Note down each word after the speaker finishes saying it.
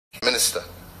Minister.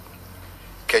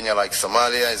 Kenya, like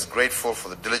Somalia, is grateful for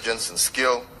the diligence and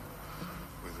skill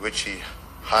with which he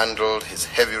handled his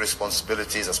heavy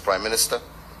responsibilities as Prime Minister.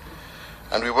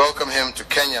 And we welcome him to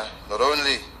Kenya not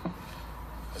only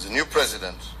as a new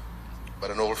president,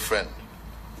 but an old friend.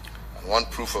 And one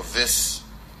proof of this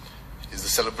is the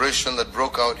celebration that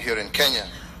broke out here in Kenya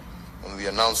on the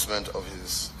announcement of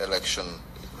his election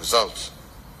results.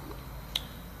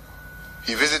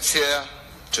 He visits here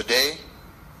today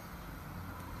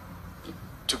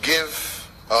to give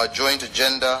our joint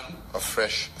agenda a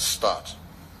fresh start.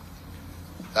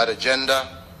 That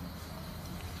agenda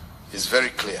is very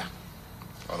clear.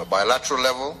 On a bilateral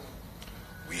level,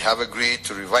 we have agreed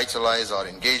to revitalize our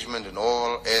engagement in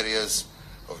all areas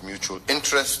of mutual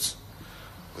interest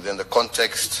within the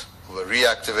context of a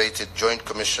reactivated Joint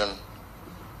Commission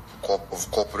of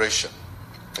Cooperation.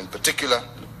 In particular,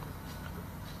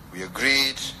 we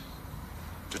agreed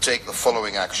to take the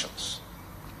following actions.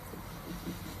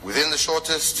 Within the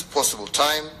shortest possible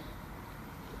time,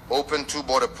 open 2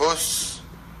 border posts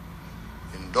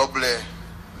in Doble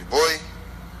Liboi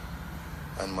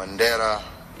and Mandera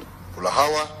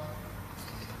Bulahawa,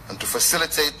 and to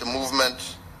facilitate the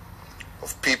movement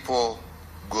of people,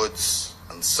 goods,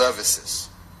 and services.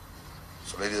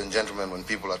 So, ladies and gentlemen, when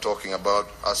people are talking about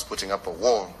us putting up a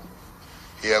wall,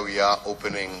 here we are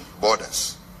opening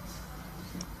borders.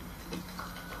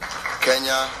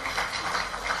 Kenya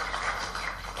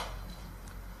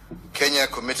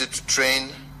committed to train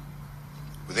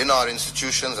within our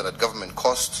institutions and at government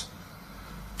cost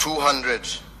 200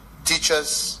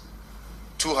 teachers,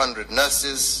 200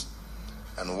 nurses,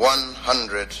 and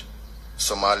 100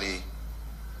 Somali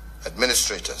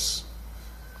administrators.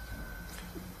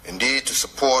 Indeed, to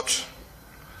support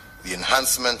the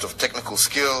enhancement of technical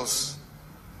skills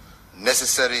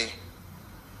necessary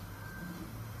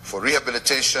for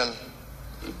rehabilitation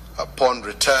upon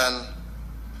return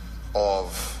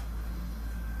of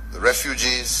the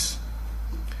refugees,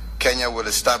 Kenya will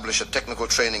establish a technical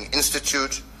training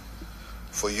institute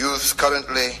for youths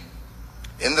currently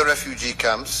in the refugee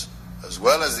camps, as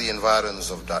well as the environs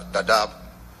of Dadaab.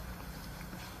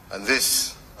 And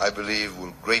this, I believe,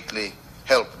 will greatly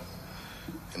help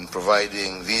in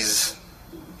providing these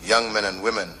young men and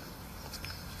women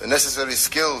the necessary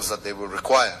skills that they will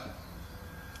require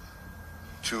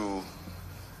to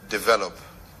develop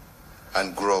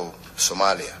and grow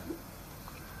Somalia.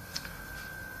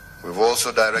 We've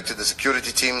also directed the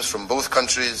security teams from both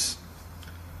countries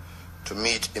to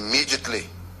meet immediately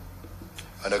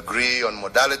and agree on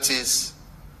modalities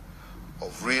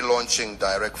of relaunching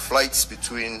direct flights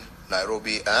between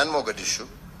Nairobi and Mogadishu,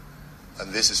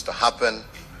 and this is to happen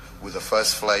with the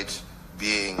first flight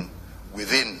being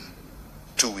within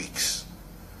 2 weeks.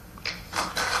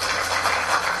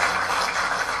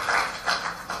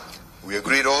 We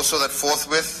agreed also that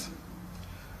forthwith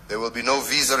there will be no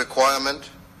visa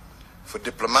requirement for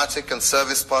diplomatic and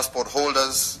service passport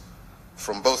holders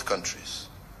from both countries.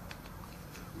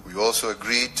 We also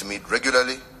agreed to meet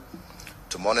regularly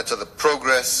to monitor the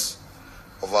progress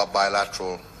of our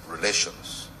bilateral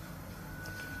relations.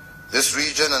 This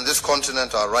region and this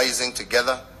continent are rising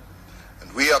together,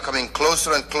 and we are coming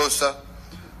closer and closer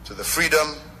to the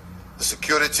freedom, the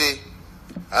security,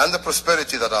 and the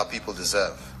prosperity that our people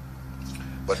deserve.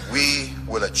 But we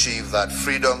will achieve that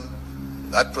freedom,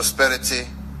 that prosperity,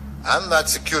 and that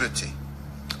security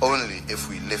only if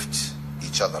we lift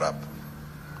each other up.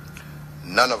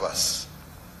 None of us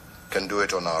can do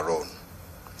it on our own.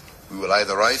 We will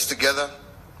either rise together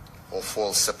or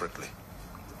fall separately.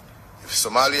 If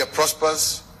Somalia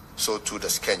prospers, so too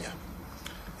does Kenya.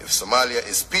 If Somalia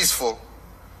is peaceful,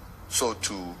 so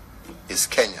too is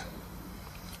Kenya.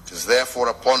 It is therefore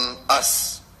upon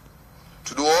us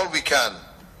to do all we can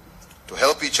to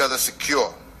help each other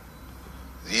secure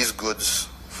these goods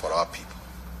for our people.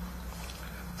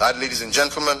 That, ladies and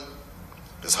gentlemen,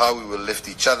 is how we will lift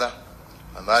each other,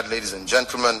 and that, ladies and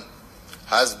gentlemen,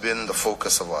 has been the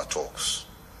focus of our talks.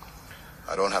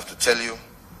 I don't have to tell you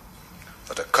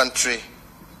that a country,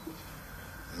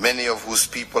 many of whose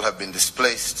people have been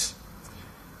displaced,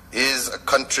 is a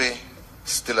country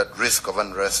still at risk of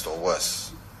unrest or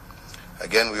worse.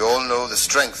 Again, we all know the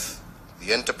strength,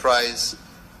 the enterprise,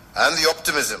 and the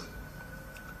optimism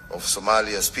of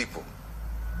Somalia's people.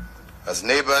 As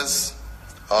neighbors,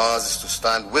 ours is to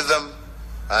stand with them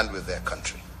and with their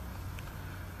country.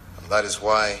 And that is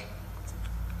why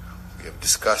we have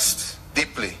discussed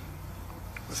deeply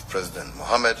with President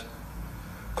Mohammed,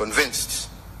 convinced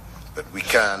that we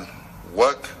can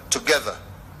work together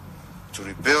to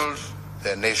rebuild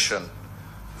their nation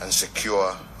and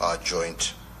secure our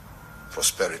joint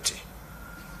prosperity.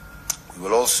 We We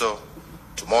will also,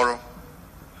 tomorrow,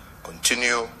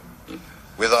 continue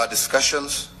with our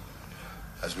discussions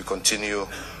as we continue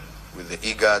with the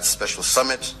IGAD Special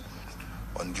Summit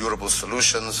on durable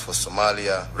solutions for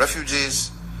Somalia refugees,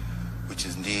 which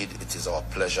indeed it is our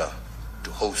pleasure to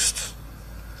host.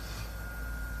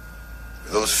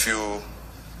 With those few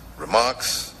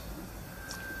remarks,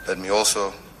 let me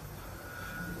also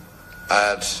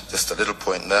add just a little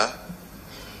point there,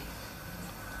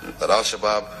 that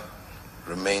Al-Shabaab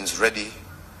remains ready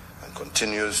and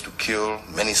continues to kill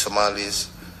many Somalis,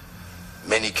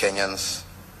 many Kenyans,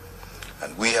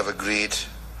 and we have agreed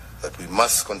that we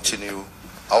must continue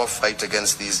our fight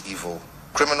against these evil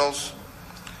criminals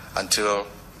until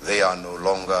they are no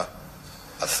longer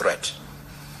a threat.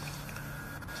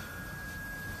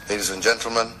 Ladies and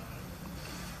gentlemen,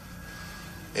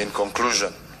 in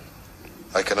conclusion,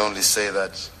 I can only say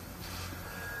that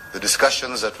the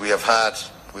discussions that we have had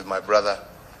with my brother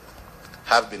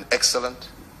have been excellent,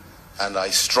 and I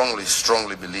strongly,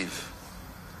 strongly believe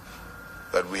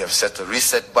that we have set a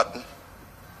reset button,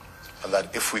 and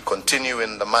that if we continue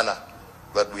in the manner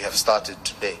that we have started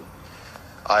today,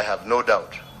 I have no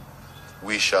doubt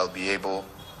we shall be able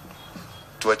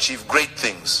to achieve great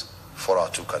things for our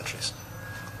two countries.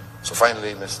 So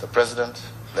finally, Mr. President,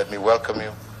 let me welcome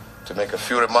you to make a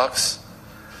few remarks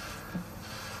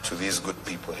to these good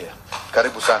people here.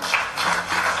 Karibu sana.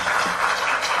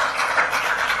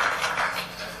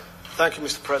 Thank you,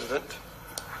 Mr. President.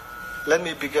 Let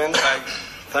me begin by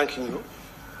thanking you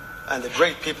and the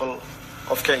great people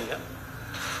of Kenya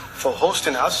for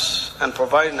hosting us and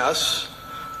providing us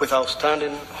with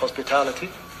outstanding hospitality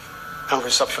and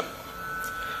reception.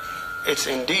 It's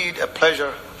indeed a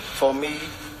pleasure for me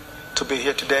to be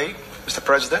here today, Mr.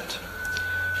 President.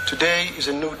 Today is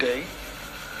a new day.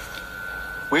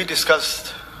 We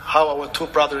discussed how our two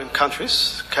brothering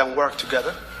countries can work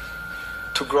together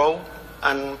to grow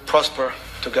and prosper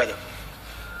together.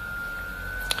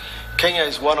 Kenya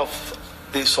is one of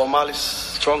the Somali's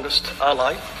strongest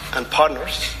allies and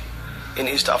partners in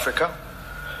East Africa,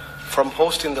 from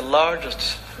hosting the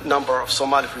largest number of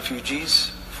Somali refugees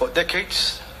for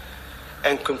decades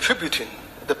and contributing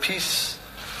the peace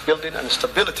building and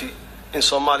stability in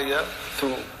Somalia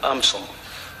through AMISOM.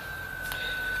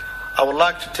 I would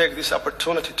like to take this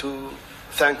opportunity to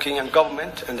thank Kenyan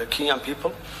government and the Kenyan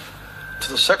people to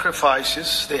the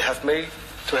sacrifices they have made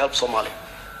to help Somalia.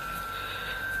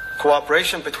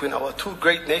 Cooperation between our two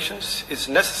great nations is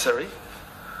necessary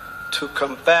to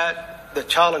combat the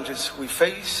challenges we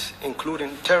face,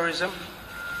 including terrorism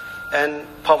and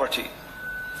poverty.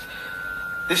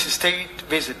 This state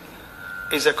visit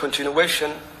is a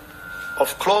continuation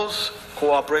of close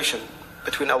cooperation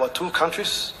between our two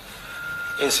countries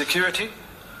in security,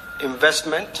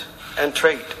 investment, and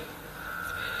trade.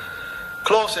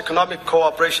 Close economic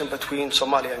cooperation between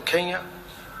Somalia and Kenya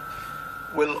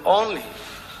will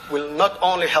not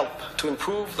only help to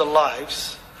improve the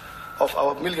lives of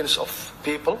our millions of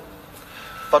people,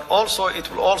 but also it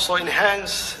will also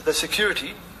enhance the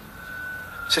security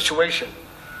situation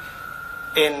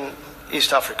in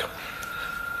East Africa.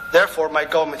 Therefore, my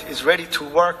government is ready to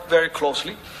work very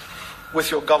closely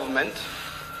with your government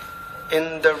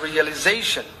in the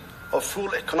realization of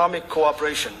full economic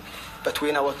cooperation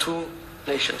between our two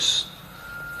nations.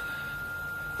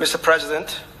 Mr.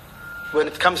 President, when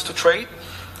it comes to trade,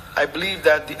 I believe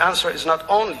that the answer is not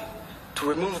only to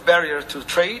remove barriers to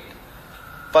trade,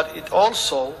 but it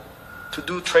also to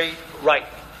do trade right,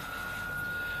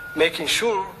 making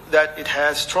sure that it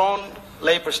has strong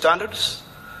labor standards,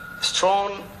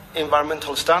 strong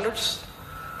environmental standards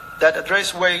that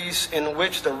address ways in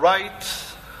which the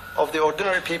rights of the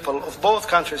ordinary people of both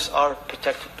countries are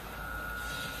protected.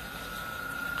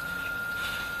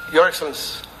 Your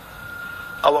Excellency,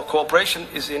 our cooperation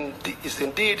is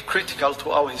indeed critical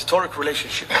to our historic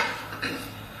relationship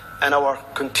and our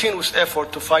continuous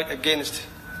effort to fight against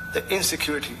the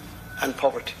insecurity and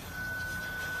poverty.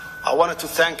 I wanted to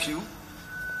thank you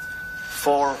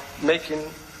for making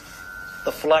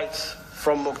the flights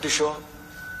from Mogadishu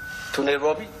to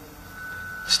Nairobi,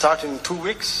 starting in 2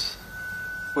 weeks.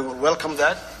 We will welcome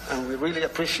that, and we really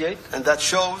appreciate, and that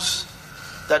shows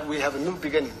that we have a new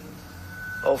beginning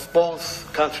of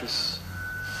both countries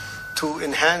to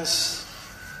enhance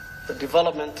the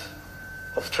development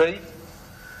of trade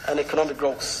and economic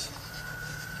growth.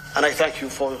 And I thank you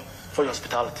for your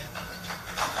hospitality.